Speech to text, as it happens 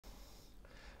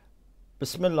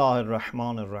بسم الله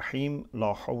الرحمن الرحيم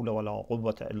لا حول ولا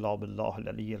قوة إلا بالله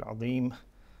العلي العظيم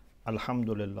الحمد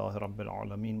لله رب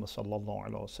العالمين وصلى الله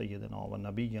على سيدنا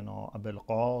ونبينا أبي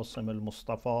القاسم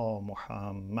المصطفى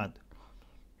محمد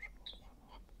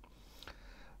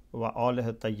وآله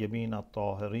الطيبين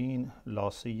الطاهرين لا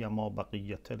سيما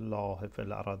بقية الله في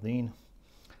الأرضين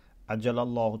عجل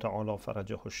الله تعالى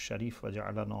فرجه الشريف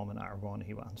وجعلنا من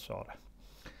أعوانه وأنصاره.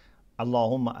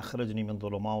 اللهم أخرجني من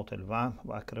ظلمات الوهم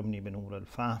وأكرمني بنور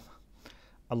الفهم.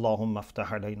 اللهم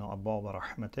افتح علينا أبواب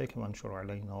رحمتك وانشر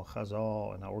علينا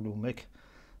خزائن علومك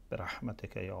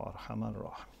برحمتك يا أرحم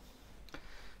الراحمين.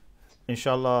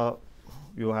 Inshallah,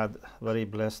 you had very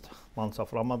blessed months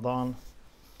of Ramadan,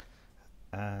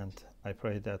 and I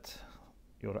pray that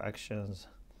your actions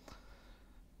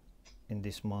in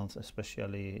this month,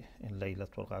 especially in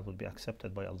Laylatul Qadr, will be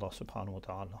accepted by Allah subhanahu wa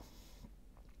ta'ala.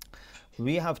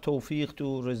 We have tawfiq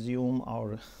to resume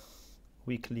our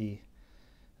weekly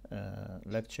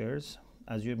lectures.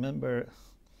 As you remember,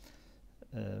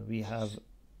 we have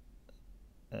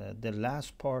the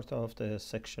last part of the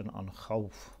section on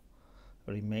khawf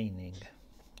remaining.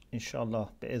 Inshallah,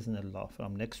 bi'idhnillah,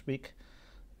 from next week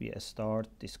we start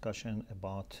discussion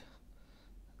about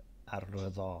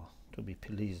ar-rida, to be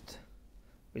pleased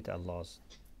with Allah's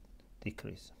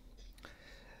decrees.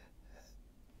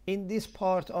 In this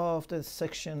part of the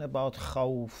section about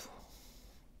khawf,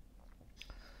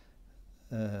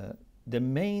 the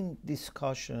main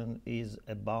discussion is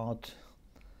about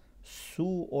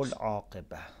su'ul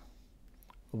aqibah.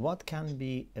 What can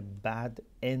be a bad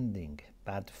ending,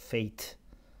 bad fate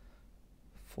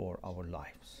for our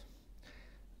lives?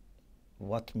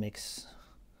 What makes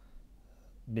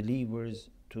believers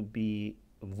to be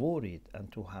worried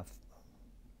and to have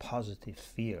positive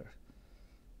fear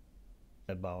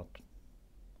about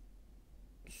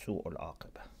su'ul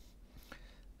aqibah?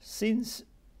 Since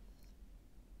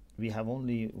we have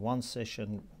only one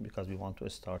session because we want to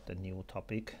start a new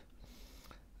topic,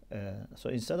 so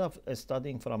instead of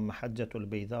studying from al-Mahajjat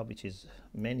al-Bayda, which is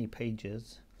many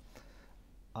pages,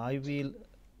 I will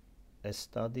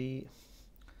study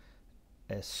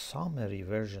a summary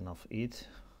version of it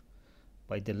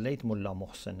by the late Mullah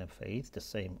Muhsin Faith, the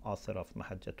same author of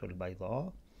Mahajjat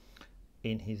al-Bayda,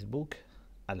 in his book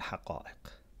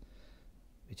al-Haqa'iq,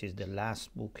 which is the last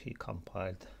book he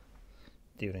compiled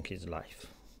during his life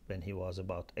when he was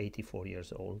about 84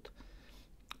 years old.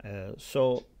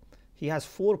 So he has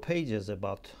 4 pages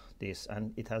about this,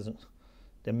 and it has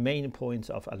the main points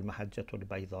of al-Mahajjat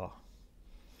al-Bayda.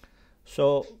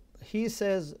 So he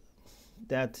says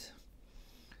that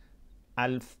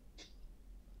al-Faslu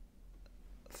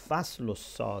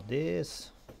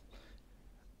sadis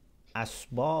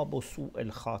Asbabu Su'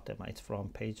 al-Khatimah. It's from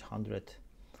page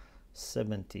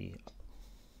 170.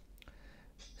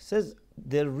 Says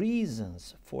the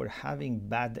reasons for having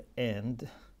bad end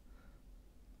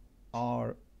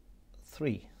are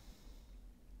 3.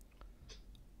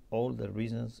 All the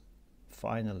reasons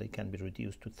finally can be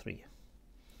reduced to 3.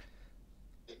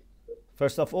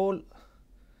 First of all,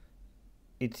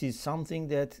 it is something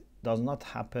that does not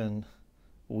happen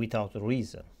without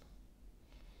reason.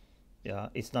 Yeah,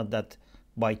 it's not that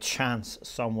by chance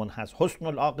someone has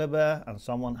husnul aqibah and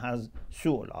someone has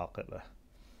su'ul aqibah.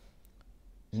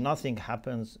 Nothing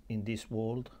happens in this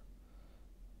world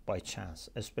by chance,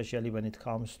 especially when it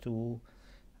comes to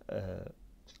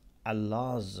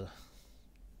Allah's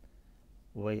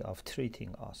way of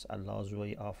treating us, Allah's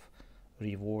way of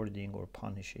rewarding or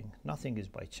punishing. Nothing is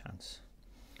by chance.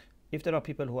 If there are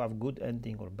people who have good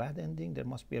ending or bad ending, there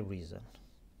must be a reason.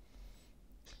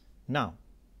 Now,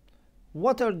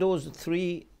 what are those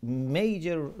 3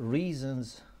 major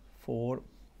reasons for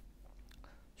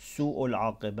su'ul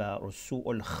aqibah or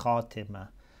su'ul khatimah?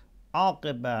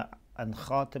 Aqibah and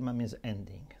khatimah means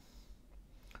ending.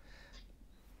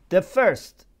 The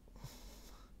first,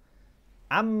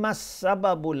 amma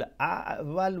sababul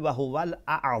a'wal wa huwa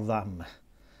al-a'zam.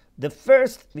 The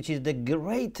first, which is the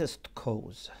greatest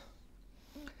cause,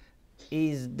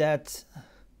 is that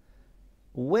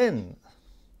when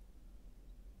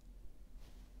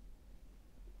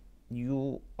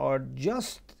you are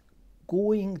just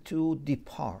going to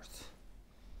depart,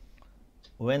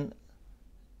 when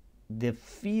the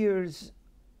fears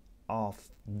of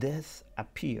death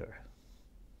appear,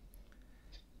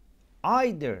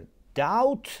 either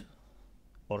doubt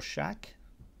or shak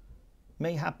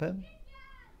may happen,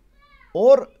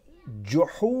 or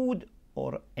juhud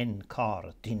or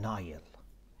inkar, denial.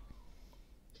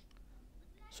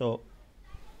 So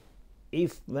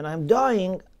if when I'm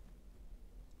dying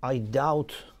I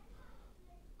doubt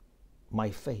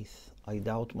my faith, I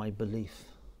doubt my belief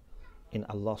in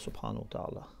Allah subhanahu wa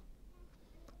ta'ala,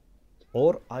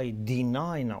 or I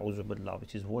deny, na'udhu billah,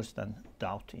 which is worse than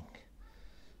doubting,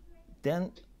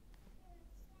 then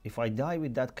if I die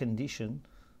with that condition,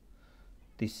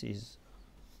 this is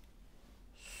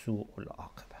su'ul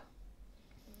aqibah.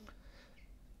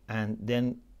 And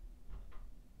then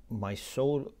my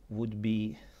soul would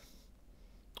be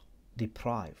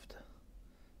deprived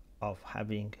of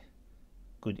having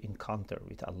good encounter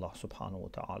with Allah subhanahu wa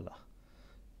ta'ala,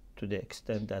 to the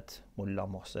extent that Mullah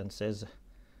Muhsin says,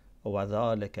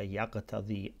 وَذَلِكَ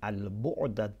يَقْتَضِي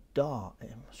الْبُعْدَ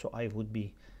الدَّائِمِ. So I would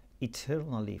be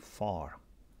eternally far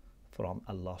from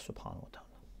Allah subhanahu wa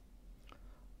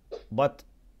ta'ala. But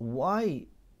why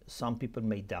some people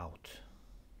may doubt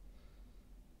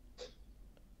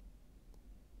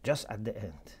just at the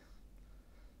end?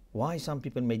 Why some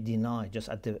people may deny just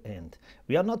at the end?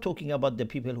 We are not talking about the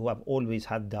people who have always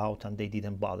had doubt and they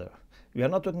didn't bother. We are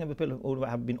not talking about people who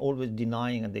have been always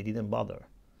denying and they didn't bother.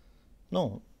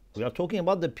 No, we are talking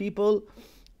about the people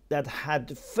that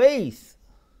had faith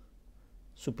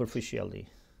superficially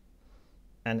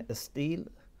and still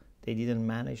they didn't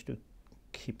manage to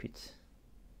keep it.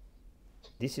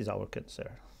 This is our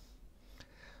concern.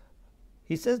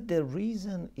 He says the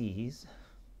reason is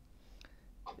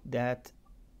that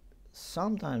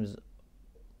sometimes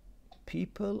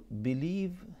people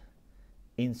believe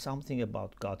in something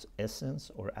about God's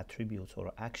essence or attributes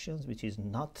or actions which is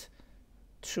not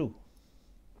true.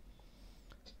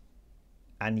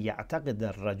 أن يعتقد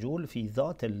الرجل في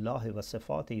ذات الله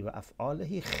وصفاته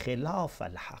وأفعاله خلاف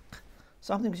الحق.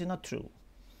 Something which is not true.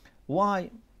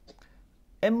 Why?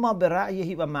 إما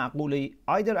برأيه ومعقوله,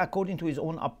 either according to his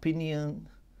own opinion,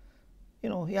 you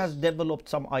know, he has developed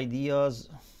some ideas,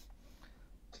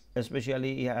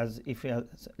 especially if he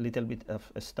has a little bit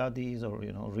of studies or,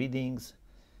 you know, readings,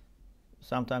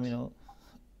 sometimes, you know,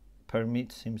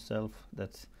 permits himself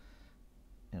that,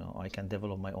 you know, I can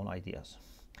develop my own ideas.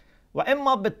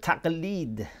 وَإِمَّا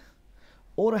بِالتَّقْلِيد,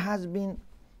 or has been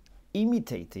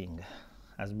imitating,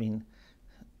 has been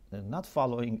not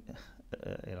following,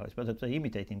 you know, it's better to say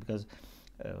imitating, because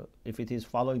if it is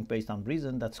following based on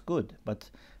reason, that's good, but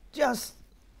just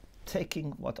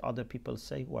taking what other people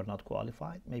say who are not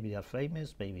qualified. Maybe they are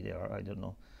famous, maybe they are, I don't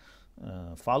know,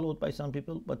 followed by some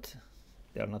people, but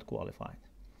they are not qualified.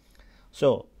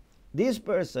 So this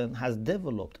person has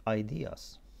developed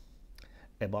ideas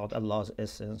about Allah's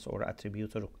essence or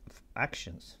attributes or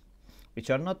actions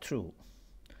which are not true.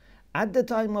 At the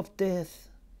time of death,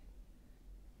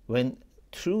 when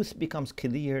truth becomes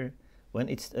clear, when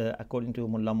it's according to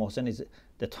Mullah Muhsin, is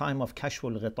the time of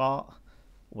kashful ghita,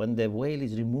 when the veil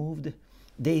is removed,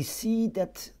 they see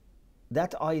that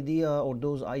that idea or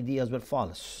those ideas were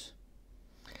false.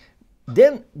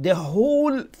 Then the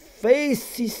whole faith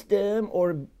system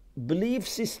or belief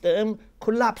system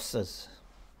collapses.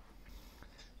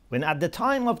 When at the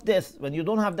time of death, when you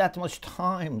don't have that much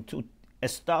time to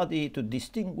study, to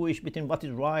distinguish between what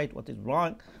is right, what is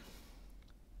wrong,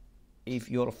 if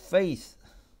your faith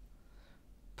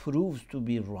proves to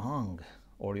be wrong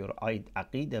or your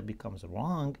aqidah becomes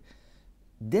wrong,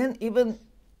 then even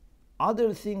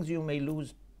other things you may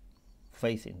lose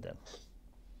faith in them.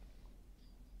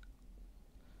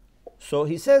 So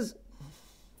he says,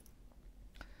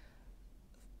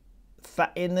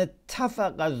 فَإِنْ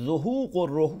اتَّفَقَ الذُّهُوقُ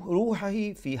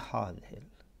رُوحَهِ فِي هَذِهِ.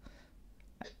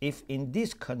 If in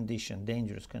this condition,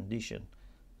 dangerous condition,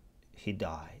 he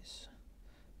dies,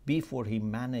 before he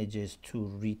manages to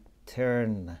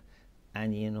return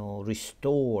and, you know,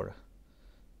 restore,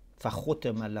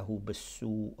 فَخُتَمَ لَهُ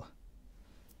بِالسُّوءِ,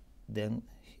 then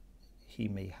he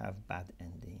may have bad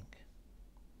ending.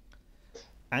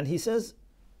 And he says,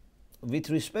 with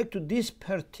respect to this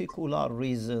particular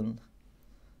reason,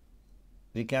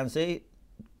 we can say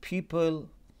people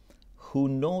who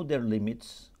know their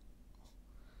limits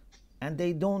and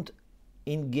they don't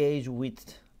engage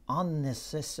with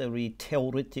unnecessary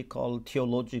theoretical,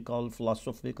 theological,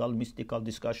 philosophical, mystical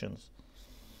discussions,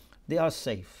 they are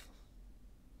safe.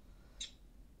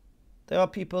 There are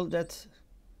people that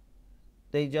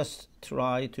they just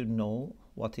try to know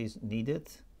what is needed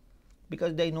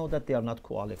because they know that they are not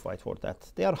qualified for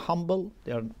that. They are humble,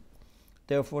 they are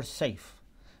therefore safe.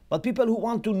 But people who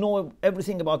want to know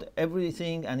everything about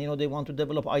everything, and, you know, they want to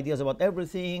develop ideas about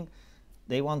everything,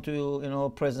 they want to, you know,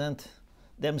 present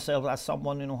themselves as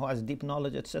someone, you know, who has deep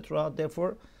knowledge, etc.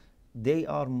 Therefore, they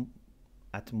are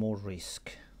at more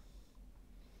risk.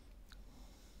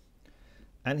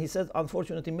 And he says,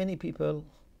 unfortunately, many people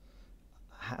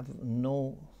have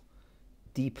no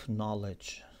deep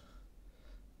knowledge,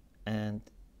 and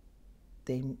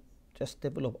they just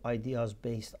develop ideas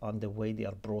based on the way they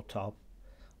are brought up,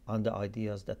 on the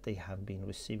ideas that they have been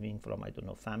receiving from, I don't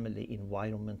know, family,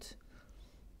 environment,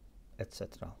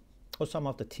 etc. Or some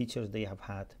of the teachers they have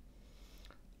had.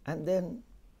 And then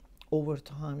over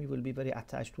time you will be very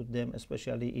attached to them,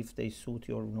 especially if they suit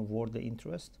your worldly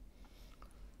interest.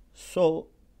 So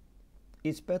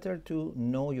it's better to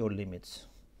know your limits.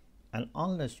 And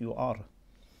unless you are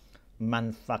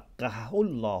من فقهه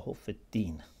الله في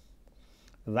الدين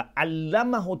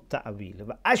وعلمه التأويل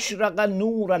وأشرق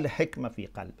نور الحكمة في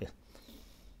قلبه,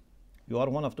 you are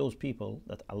one of those people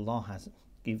that Allah has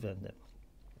given them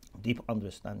deep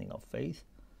understanding of faith.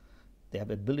 They have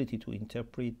ability to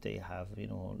interpret. They have,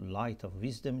 light of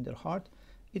wisdom in their heart.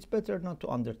 It's better not to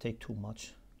undertake too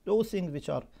much. Those things which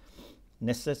are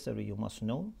necessary you must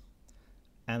know,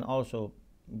 and also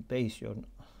base your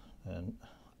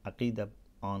aqidah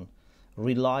on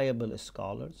reliable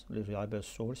scholars, reliable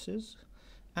sources,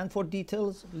 and for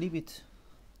details leave it.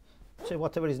 Say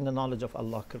whatever is in the knowledge of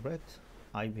Allah correct,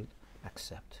 I will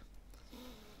accept.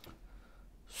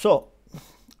 So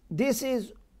this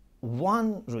is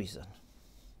one reason.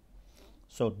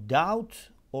 So doubt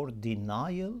or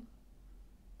denial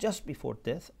just before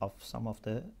death of some of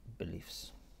the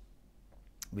beliefs,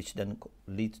 which then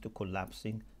leads to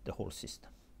collapsing the whole system.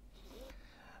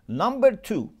 Number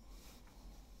two,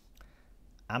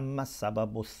 أما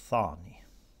السبب الثاني,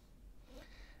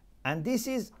 and this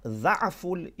is ضعف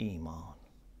الإيمان,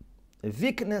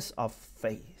 weakness of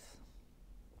faith.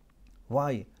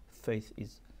 Why faith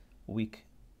is weak?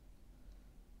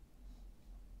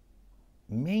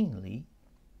 Mainly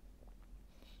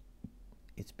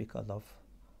it's because of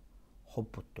حب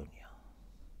الدنيا.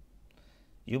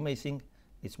 You may think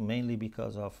it's mainly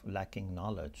because of lacking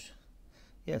knowledge.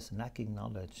 Yes, lacking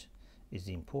knowledge is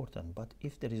important, but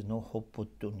if there is no حب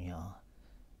الدنيا,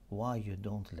 why you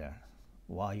don't learn?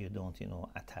 Why you don't,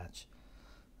 attach,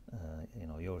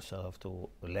 yourself to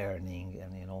learning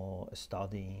and,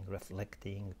 studying,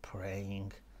 reflecting,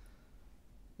 praying?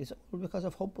 It's all because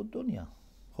of حب الدنيا.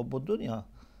 حب الدنيا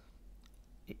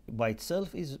by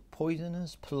itself is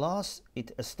poisonous, plus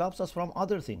it stops us from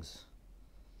other things.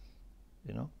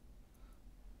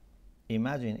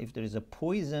 Imagine if there is a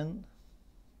poison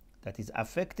that is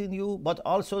affecting you, but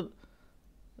also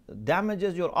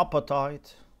damages your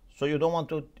appetite, so you don't want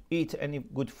to eat any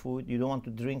good food, you don't want to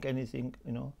drink anything,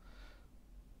 You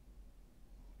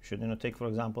should, take, for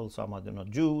example, some,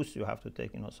 juice, you have to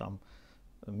take, some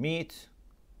meat.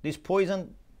 This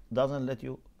poison doesn't let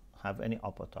you have any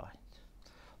appetite.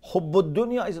 حب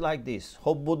الدنيا is like this.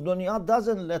 حب الدنيا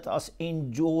doesn't let us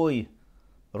enjoy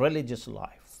religious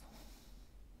life.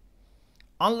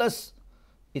 Unless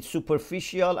it's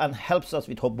superficial and helps us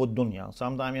with حب الدنيا.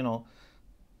 Sometimes,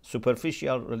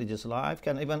 superficial religious life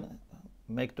can even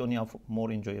make dunya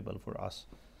more enjoyable for us.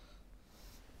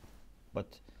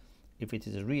 But if it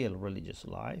is a real religious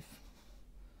life,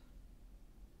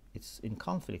 it's in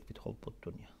conflict with حب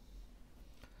الدنيا.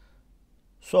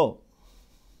 So,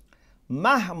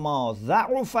 مهما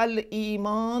ضعف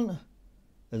الإيمان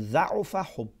ضعف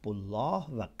حب الله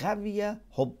وقوي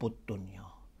حب الدنيا.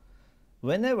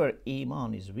 Whenever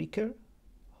Iman is weaker,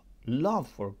 love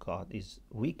for God is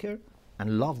weaker,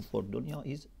 and love for dunya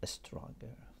is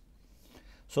stronger.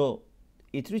 So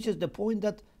it reaches the point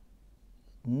that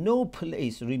no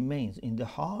place remains in the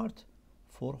heart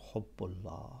for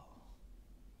Hubbullah.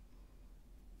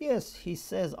 Yes, he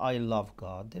says, I love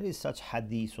God. There is such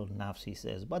hadith or nafs, he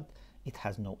says, but it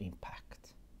has no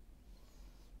impact.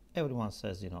 Everyone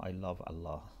says, I love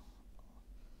Allah.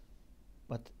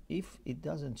 But if it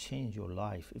doesn't change your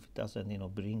life, if it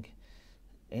doesn't, bring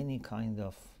any kind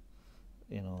of,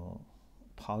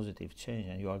 positive change,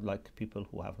 and you are like people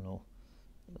who have no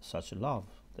such love,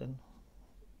 then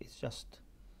it's just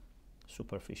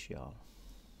superficial.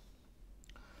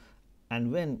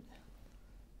 And when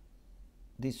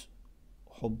this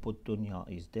hubbud dunya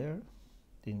is there,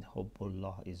 then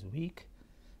hubbullah is weak,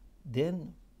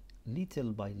 then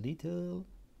little by little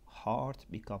heart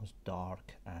becomes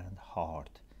dark and hard.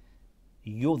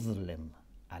 Yuzlim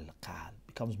al-qalb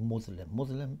becomes Muslim.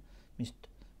 Muslim means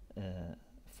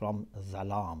from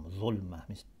zalam, zulma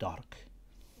means dark.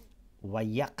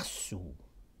 Wayaqsu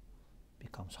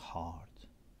becomes hard.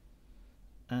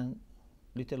 And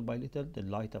little by little the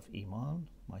light of Iman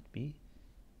might be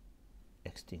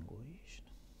extinguished.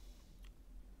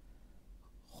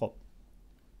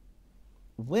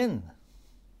 When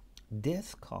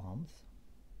death comes,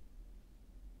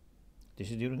 this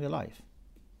is during the life,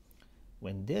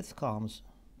 when death comes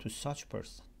to such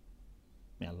person,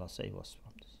 may Allah save us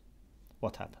from this,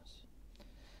 what happens?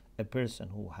 A person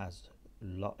who has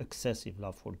excessive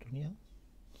love for dunya,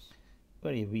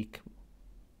 very weak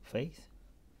faith,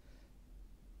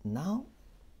 now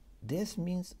this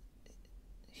means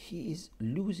he is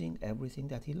losing everything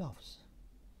that he loves.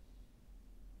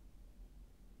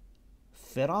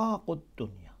 فراق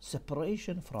الدنيا,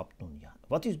 separation from dunya.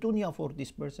 What is dunya for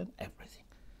this person? Everything.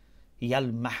 هي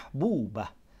المحبوبة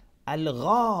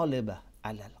الغالبة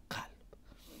على القلب,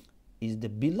 is the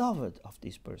beloved of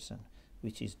this person,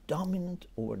 which is dominant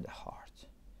over the heart.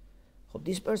 So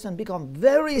this person becomes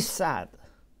very sad.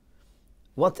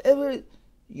 Whatever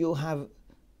you have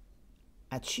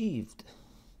achieved,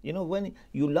 you know, when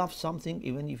you love something,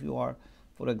 even if you are,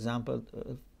 for example,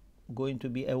 going to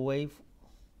be away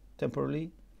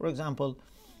temporarily, for example,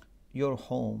 your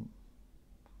home,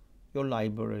 your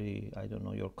library, I don't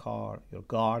know, your car, your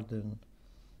garden,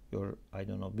 your, I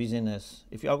don't know, business.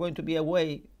 If you are going to be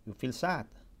away, you feel sad,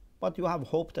 but you have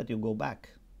hope that you go back.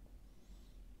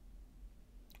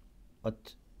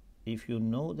 But if you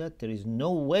know that there is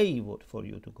no way for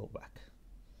you to go back,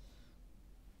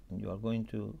 and you are going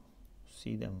to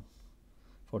see them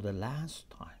for the last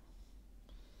time,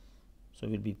 so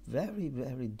you will be very,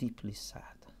 very deeply sad.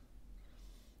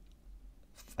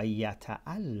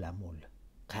 فَيَتَأَلَّمُ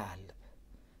الْقَلْبِ.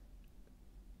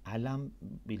 Alam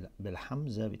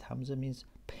bilhamza, with hamza means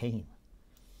pain.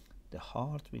 The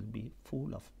heart will be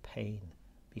full of pain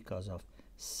because of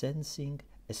sensing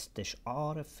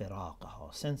istish'ar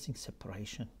firaqaha, sensing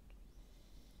separation.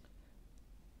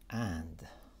 And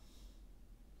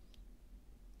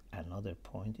another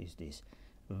point is this: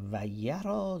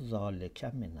 وَيَرَى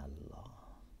ذَلِكَ مِنَ اللَّهِ.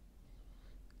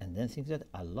 And then think that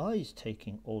Allah is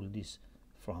taking all this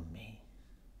from me.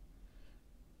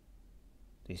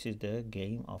 This is the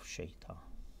game of shaitan.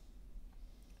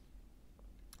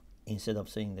 Instead of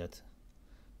saying that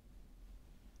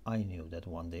I knew that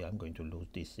one day I'm going to lose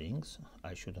these things,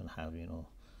 I shouldn't have, you know,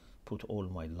 put all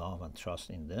my love and trust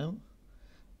in them.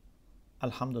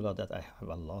 Alhamdulillah that I have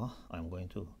Allah. I'm going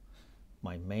to,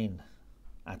 my main,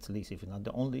 at least if not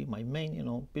the only, my main, you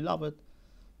know, beloved,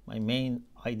 my main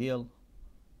ideal.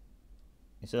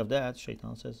 Instead of that,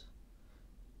 shaitan says,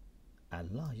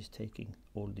 Allah is taking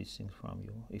all these things from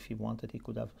you. If he wanted, he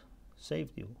could have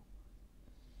saved you.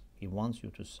 He wants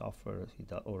you to suffer,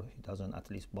 or he doesn't at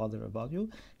least bother about you.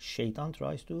 Shaitan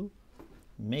tries to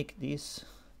make this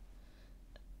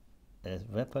a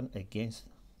weapon against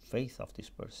faith of this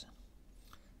person.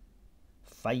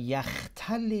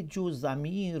 فَيَخْتَلِجُ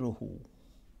ضَمِيرُهُ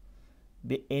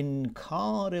بِإِنْكَارِ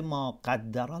مَا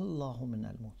قَدَّرَ اللَّهُ مِنَ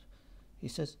الْمَوْتِ. He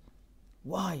says,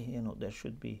 why, you know, there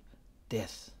should be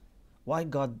death? Why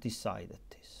God decided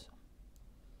this?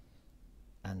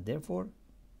 And therefore,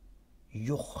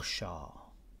 yukhsha,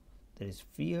 there is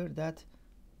fear that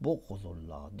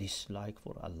bughudullah, dislike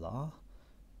for Allah,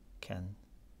 can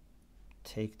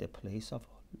take the place of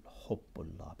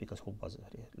hubbullah, because hubb was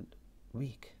very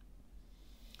weak.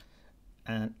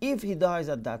 And if he dies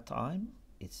at that time,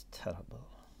 it's terrible.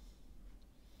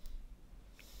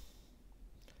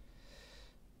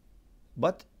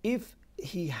 But if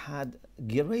he had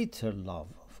greater love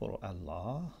for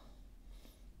Allah,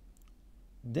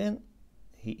 then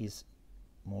he is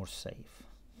more safe.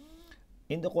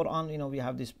 In the Quran, you know, we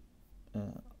have this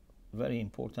very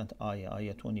important ayah,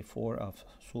 ayah 24 of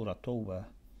Surah Tawbah.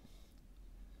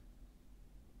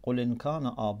 قُلْ إِنْ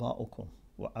كَانَ آبَاؤُكُمْ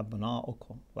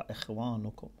وَأَبْنَاؤُكُمْ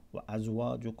وَإِخْوَانُكُمْ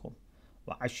وَأَزْوَاجُكُمْ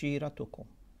وَعَشِيرَتُكُمْ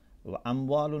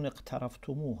وَأَمْوَالٌ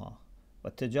اقْتَرَفْتُمُوهَا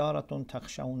وَتِجَارَةٌ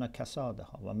تَخْشَوْنَ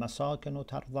كَسَادَهَا وَمَسَاكِنُ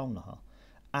تَرْضَوْنَهَا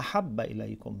أَحَبَّ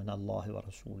إِلَيْكُم مِّنَ اللَّهِ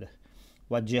وَرَسُولِهِ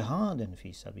وَجِهَادٍ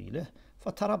فِي سَبِيلِهِ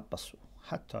فَتَرَبَّصُوا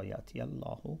حَتَّى يَأْتِيَ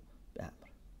اللَّهُ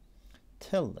بِأَمْرِهِ.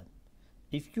 Tell them,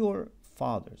 if your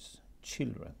fathers,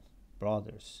 children,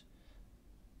 brothers,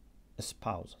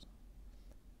 spouses,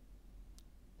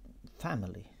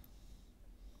 family,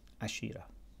 ashira,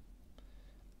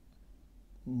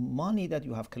 money that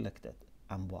you have collected,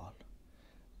 amwal,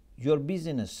 your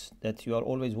business that you are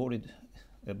always worried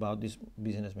about this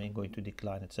business may going to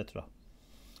decline, etc.,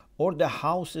 or the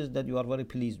houses that you are very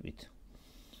pleased with,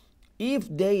 if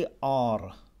they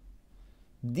are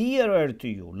dearer to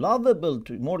you,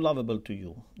 more lovable to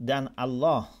you than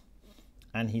Allah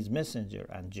and His Messenger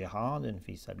and jihad and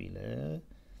fi sabilillah,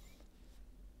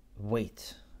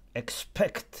 wait,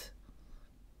 expect,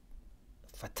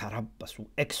 fatarabbasu,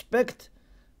 expect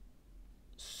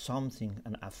something,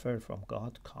 an affair from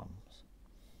God comes.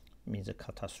 Means a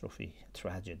catastrophe, a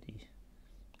tragedy,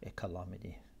 a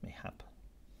calamity may happen.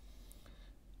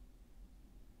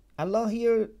 Allah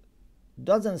here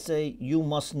doesn't say you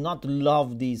must not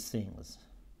love these things.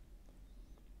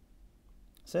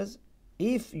 It says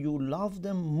if you love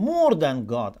them more than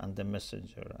God and the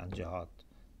Messenger and jihad,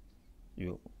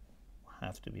 you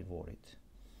have to be worried.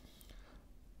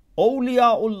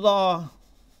 Awliyaullah,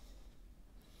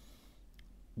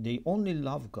 they only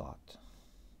love God.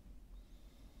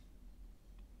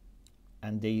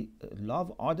 And they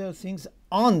love other things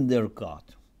under God.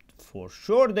 For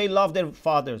sure they love their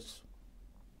fathers,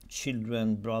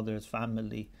 children, brothers,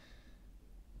 family.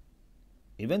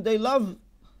 Even they love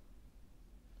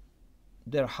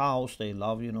their house, they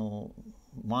love,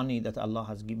 money that Allah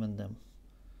has given them.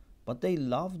 But they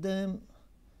love them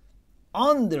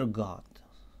under God.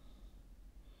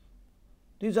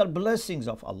 These are blessings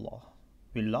of Allah.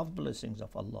 We love blessings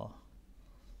of Allah.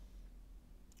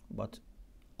 But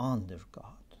under God.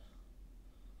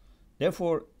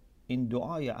 Therefore, in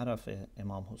Dua Arafah,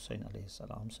 Imam Hussein alayhi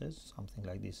salam says something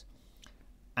like this: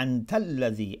 أنت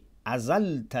الذي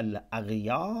أزلت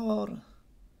الأغيار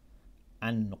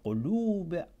عن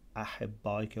قلوب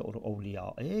أحبائك or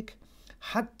أوليائك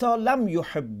حتى لم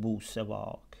يحبوا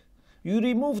سواك. You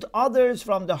removed others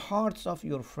from the hearts of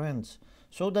your friends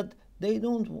so that they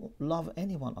don't love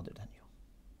anyone other than you.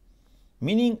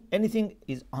 Meaning anything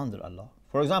is under Allah.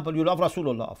 For example, you love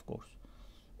Rasulullah, of course,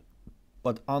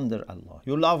 but under Allah.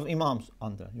 You love Imams,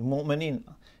 under. You mu'minin,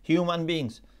 human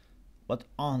beings, but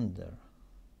under.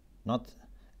 Not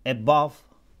above,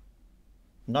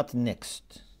 not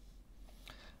next.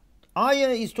 Ayah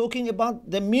is talking about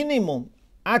the minimum.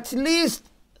 At least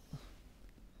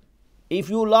if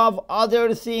you love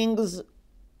other things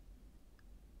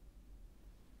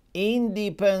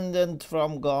independent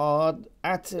from God,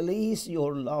 at least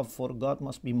your love for God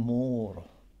must be more.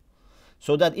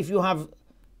 So that if you have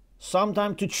some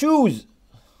time to choose,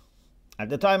 at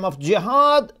the time of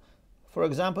jihad, for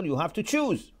example, you have to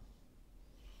choose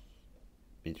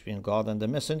between God and the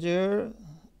Messenger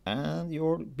and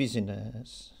your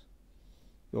business,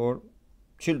 your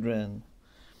children.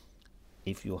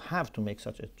 If you have to make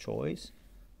such a choice,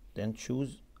 then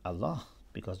choose Allah,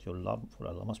 because your love for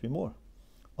Allah must be more.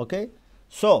 Okay?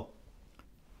 So,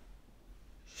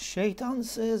 Shaitan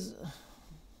says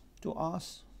to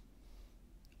us,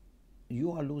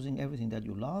 you are losing everything that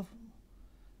you love.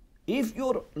 If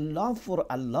your love for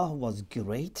Allah was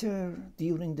greater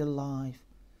during the life,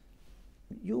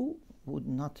 you would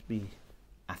not be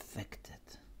affected.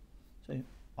 So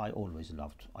I always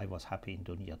loved, I was happy in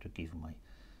dunya to give my,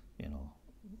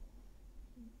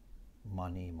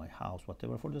 money, my house,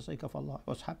 whatever, for the sake of Allah. I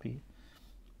was happy.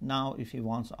 Now, if He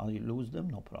wants I lose them,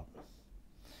 no problem.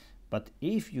 But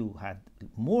if you had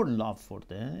more love for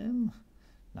them,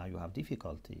 now you have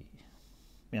difficulty.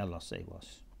 May Allah save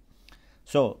us.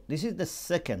 So this is the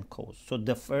second cause. So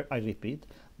I repeat,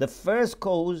 the first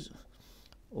cause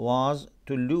was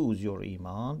to lose your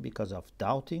iman because of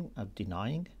doubting, of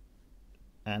denying,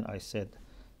 and I said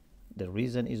the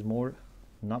reason is more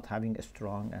not having a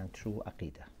strong and true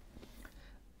aqidah.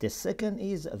 The second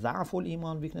is dha'ful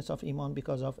iman, weakness of iman,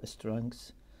 because of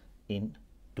strength in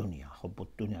dunya. Hubbut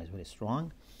dunya is very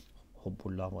strong.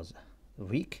 Hubbullah was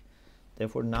weak.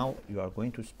 Therefore, now you are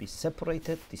going to be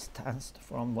separated, distanced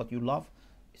from what you love.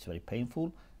 It's very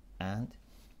painful, and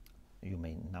you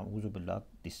may, na'udhu billah,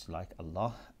 dislike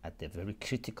Allah at the very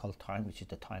critical time, which is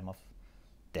the time of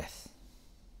death.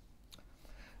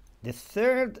 The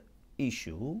third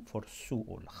issue for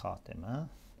su'ul khatima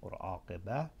or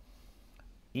aqibah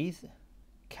is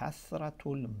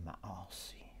kathratul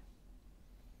ma'asi.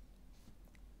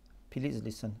 Please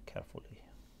listen carefully.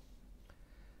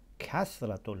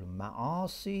 Kathratul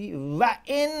ma'asi wa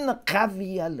in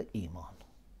qawiyal iman.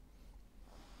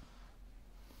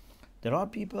 There are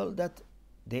people that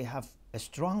they have a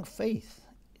strong faith.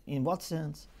 In what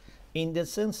sense? In the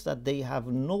sense that they have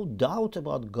no doubt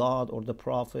about God or the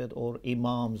Prophet or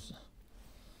Imams.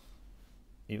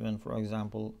 Even, for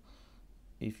example,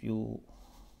 if you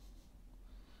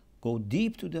go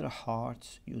deep to their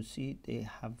hearts, you see they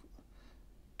have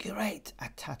great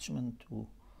attachment to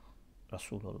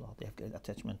Rasulullah. They have great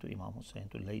attachment to Imam Hussein,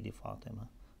 to Lady Fatima.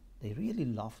 They really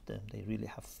love them. They really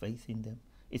have faith in them.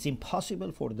 It's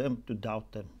impossible for them to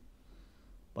doubt them.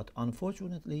 But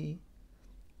unfortunately,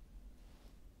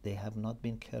 they have not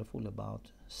been careful about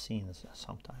sins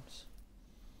sometimes.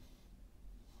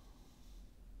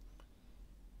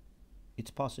 It's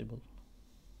possible.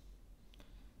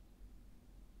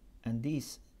 And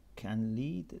this can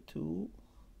lead to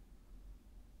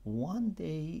one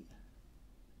day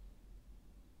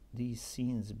these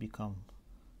sins become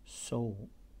so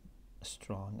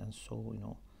strong and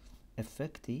so,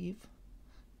 effective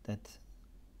that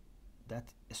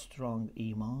strong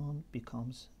iman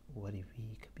becomes very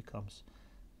weak, becomes,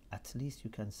 at least you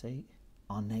can say,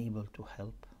 unable to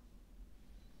help.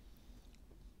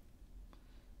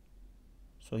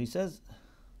 So he says,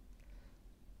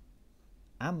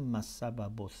 أما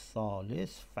السبب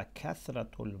الثالث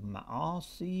فكثرة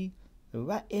المعاصي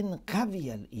وإن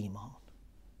قوي الإيمان.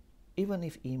 Even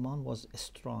if Iman was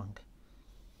strong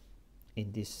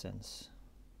in this sense,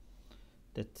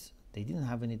 that they didn't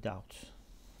have any doubt.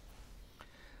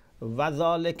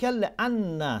 وذلك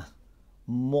لأن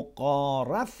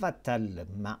مقارفة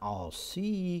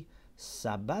المعاصي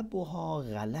سببها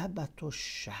غلبة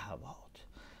الشهوات.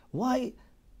 Why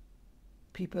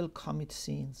people commit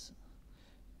sins?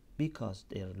 Because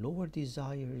their lower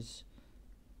desires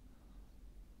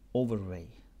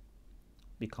overweigh,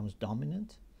 becomes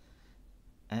dominant,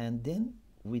 and then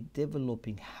with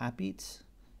developing habits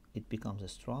it becomes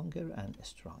stronger and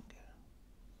stronger.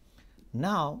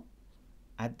 Now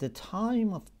at the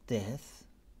time of death,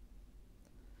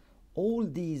 all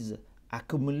these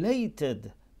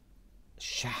accumulated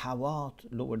shahawat,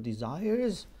 lower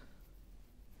desires,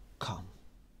 come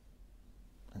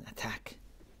and attack.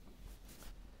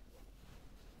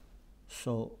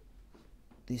 So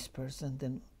this person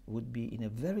then would be in a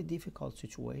very difficult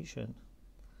situation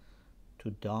to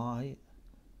die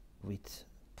with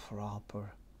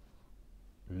proper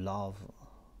love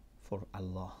for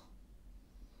Allah.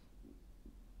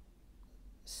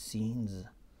 Sins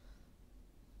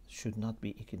should not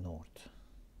be ignored.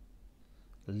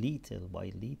 Little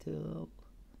by little,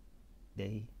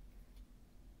 they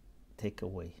take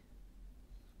away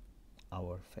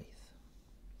our faith.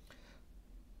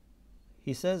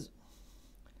 He says,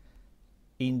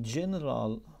 in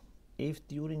general, if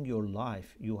during your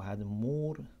life you had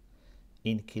more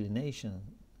inclination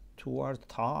toward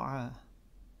ta'ah,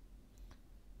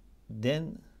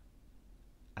 then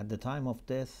at the time of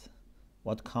death,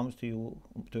 what comes to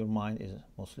your mind is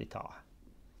mostly ta'ah.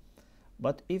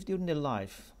 But if during the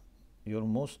life your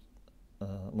most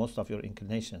of your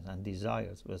inclinations and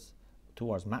desires was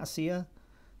towards ma'siyah,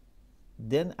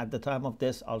 then at the time of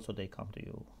death also they come to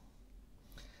you.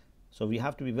 So we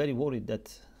have to be very worried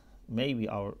that maybe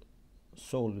our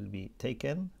soul will be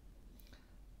taken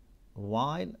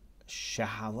while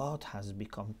shahawat has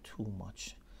become too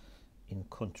much in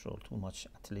control, too much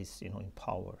at least in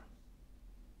power.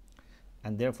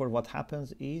 And therefore what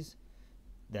happens is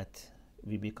that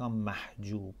we become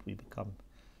mahjub, we become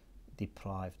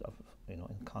deprived of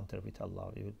encounter with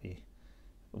Allah. We will be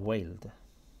wailed.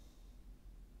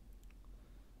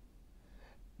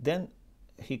 Then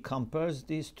he compares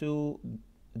this to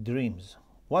dreams.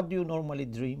 What do you normally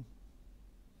dream?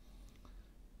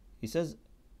 He says,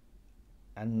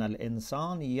 أن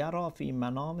الإنسان يرى في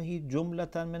منامه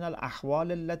جملة من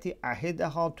الأحوال التي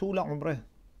عهدها طول عمره.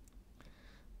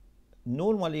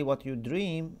 Normally what you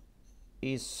dream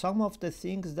is some of the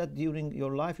things that during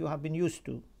your life you have been used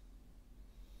to.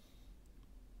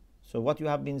 So what you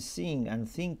have been seeing and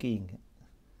thinking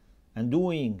and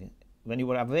doing when you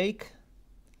were awake,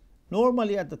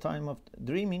 normally at the time of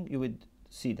dreaming you would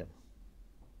see them.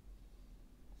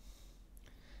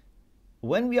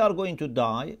 When we are going to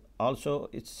die, also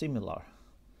it's similar.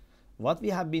 What we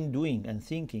have been doing and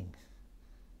thinking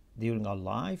during our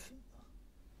life,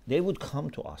 they would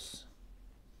come to us.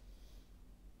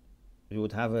 We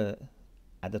would have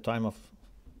at the time of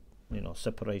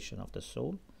separation of the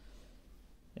soul,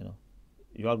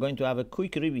 you are going to have a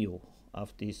quick review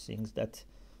of these things that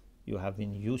you have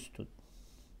been used to.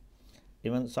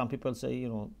 Even some people say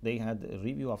they had a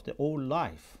review of the whole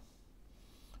life,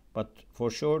 but for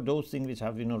sure those things which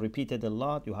have repeated a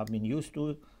lot, you have been used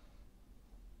to,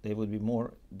 they will be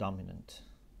more dominant.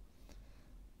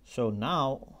 So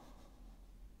now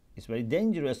it's very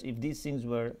dangerous if these things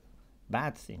were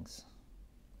bad things,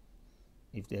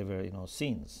 if they were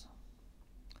sins.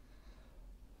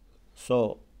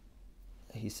 So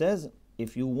he says,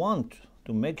 if you want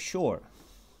to make sure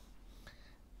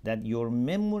that your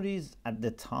memories at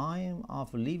the time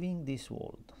of leaving this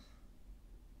world,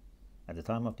 at the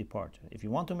time of departure, if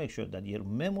you want to make sure that your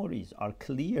memories are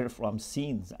clear from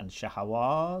sins and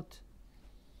shahawat,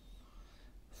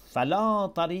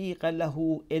 فلا طريق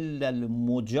له إلا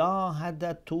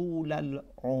المجاهدة طول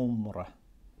العمر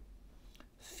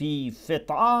في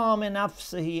فطام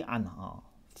نفسه عنها.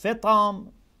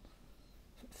 فطام,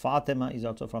 Fatima is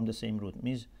also from the same root,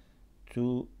 means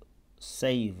to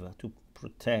save, to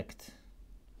protect,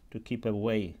 to keep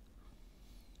away.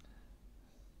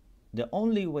 The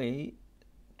only way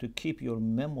to keep your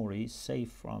memory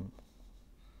safe from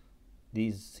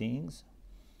these things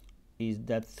is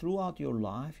that throughout your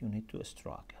life you need to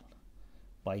struggle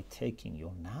by taking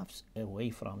your nafs away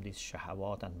from these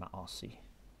shahawat and ma'asi.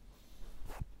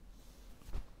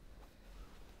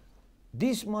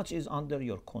 This much is under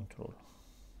your control.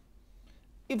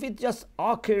 If it just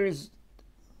occurs,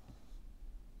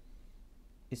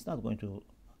 it's not going to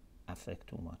affect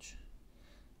too much.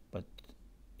 But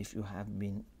if you have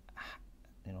been,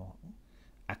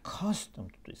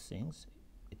 accustomed to these things,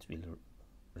 it will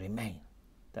remain.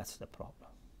 That's the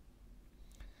problem.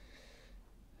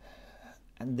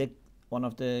 And one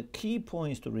of the key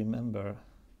points to remember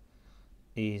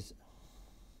is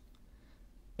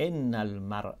إن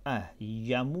المرء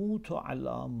يموت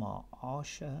على ما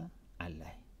عاش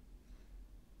عليه.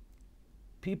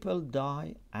 People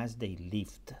die as they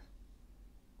lived.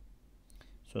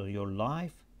 So your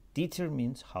life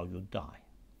determines how you die.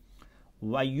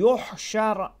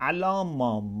 ويحشر على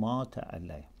ما مات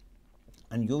عليه.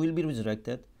 And you will be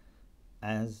resurrected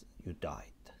as you died.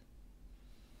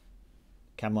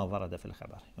 كما ورد في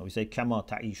الخبر. We say كما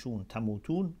تعيشون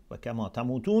تموتون وكما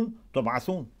تموتون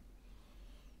تبعثون.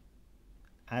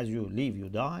 As you live, you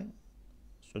die.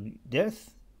 So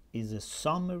death is a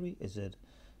summary, is an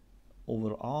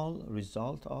overall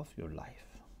result of your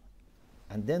life.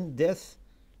 And then death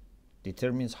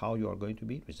determines how you are going to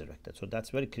be resurrected. So that's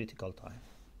very critical time.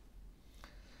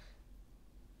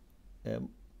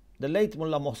 The late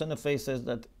Mullah Mohsen Fay says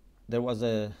that there was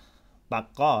a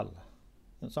baqqal,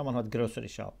 someone had grocery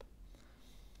shop.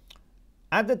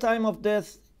 At the time of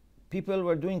death, people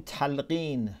were doing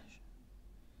talqeen.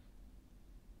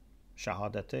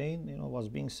 Shahadatain, was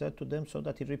being said to them so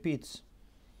that he repeats.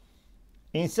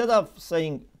 Instead of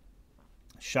saying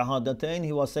Shahadatain,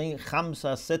 he was saying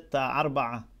Khamsa, Sitta,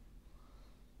 Arba'a.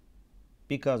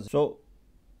 Because, so,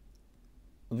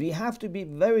 we have to be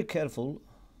very careful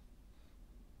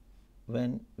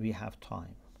when we have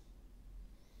time.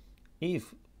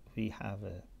 If we have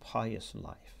a pious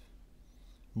life,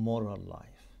 moral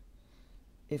life,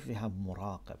 if we have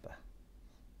muraqabah,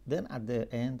 then at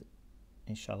the end,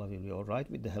 inshallah, we'll be all right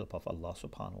with the help of Allah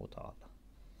subhanahu wa ta'ala.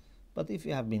 But if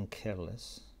we have been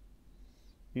careless,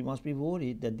 we must be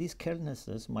worried that this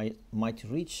carelessness might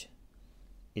reach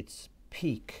its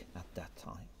peak at that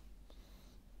time.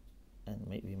 And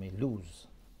we may lose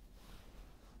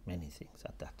many things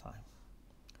at that time.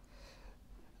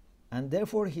 And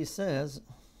therefore he says,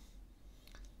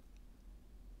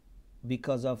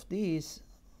 because of this,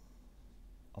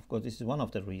 of course this is one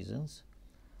of the reasons,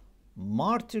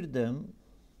 martyrdom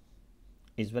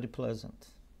is very pleasant.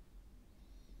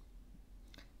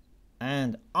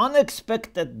 And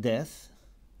unexpected death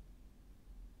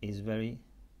is very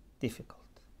difficult.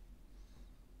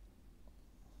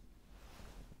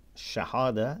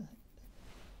 Shahada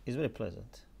is very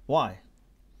pleasant. Why?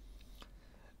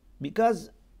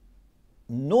 Because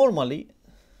normally,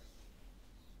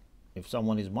 if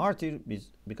someone is martyred,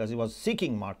 because he was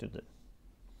seeking martyrdom.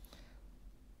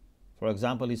 For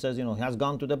example, he says, he has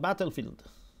gone to the battlefield.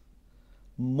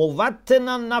 مُوَتِّنًا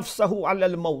نَفْسَهُ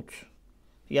عَلَى الْمَوْتِ.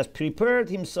 He has prepared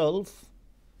himself,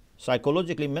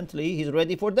 psychologically, mentally, he's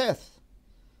ready for death.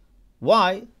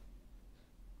 Why?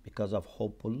 Because of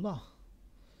Hubbullah.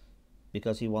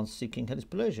 Because he wants seeking his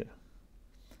pleasure.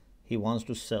 He wants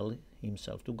to sell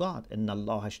himself to God. إِنَّ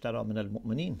اللَّهَ اشْتَرَى مِنَ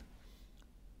الْمُؤْمِنِينَ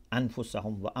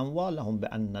أَنفُسَهُمْ وَأَمْوَالَهُمْ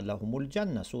بِأَنَّ لَهُمُ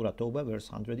الْجَنَّةِ Surah Tawbah,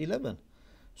 verse 111.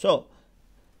 So,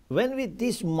 when with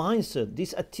this mindset,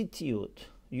 this attitude,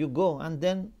 you go and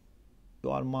then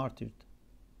you are martyred.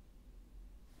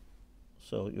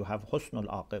 So you have husnul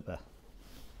aqibah.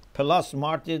 Plus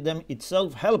martyrdom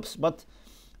itself helps, but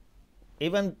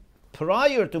even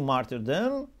prior to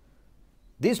martyrdom,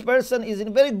 this person is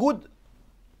in very good,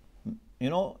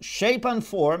 shape and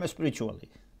form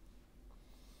spiritually.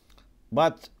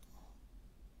 But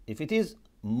if it is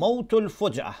mawtul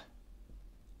fuj'ah,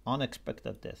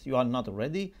 unexpected death, you are not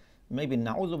ready, maybe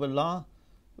na'udhu billah,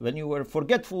 when you were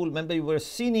forgetful, maybe you were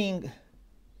sinning,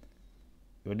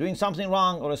 you were doing something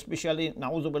wrong, or especially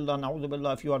na'udhu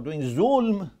billah, if you are doing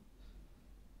zulm,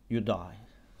 you die.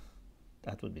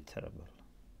 That would be terrible.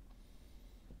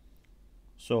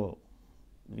 So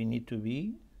we need to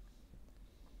be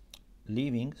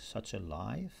living such a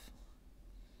life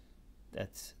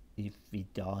that if we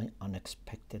die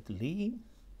unexpectedly,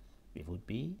 we would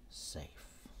be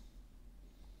safe.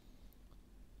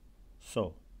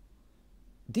 So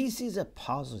this is a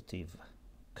positive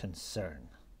concern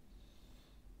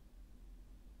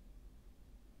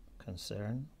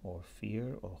or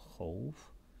fear or khawf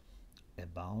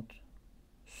about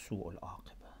su'ul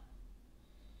aqibah.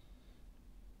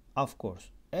 Of course,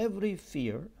 every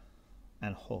fear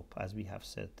and hope, as we have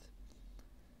said,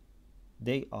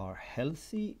 they are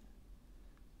healthy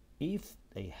if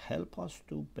they help us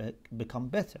to become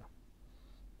better.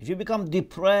 If you become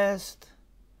depressed,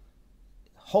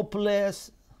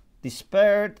 hopeless,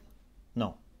 despaired,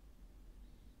 no.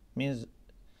 Means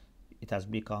it has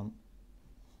become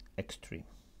extreme.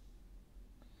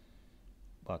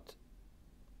 But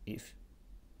if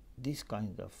this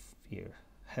kind of fear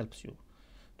helps you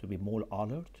to be more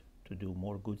alert, to do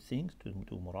more good things, to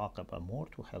do muraqabah more,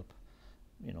 to help,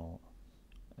 you know,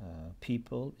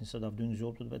 people instead of doing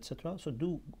job, etc. So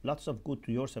do lots of good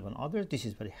to yourself and others. This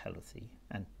is very healthy,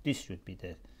 and this should be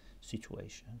the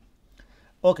situation.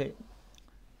 Okay,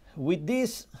 with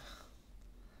this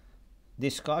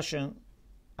discussion,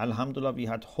 alhamdulillah, we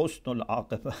had husnul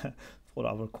aqibah for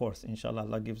our course. Inshallah,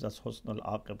 Allah gives us husnul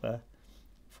aqibah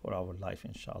for our life,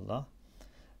 inshallah.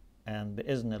 And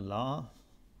bi'iznillah,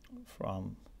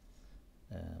 from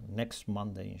next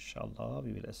Monday, inshallah,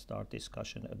 we will start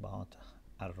discussion about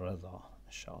al-Rida,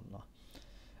 inshallah.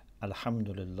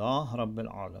 Alhamdulillah Rabbil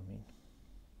Alameen.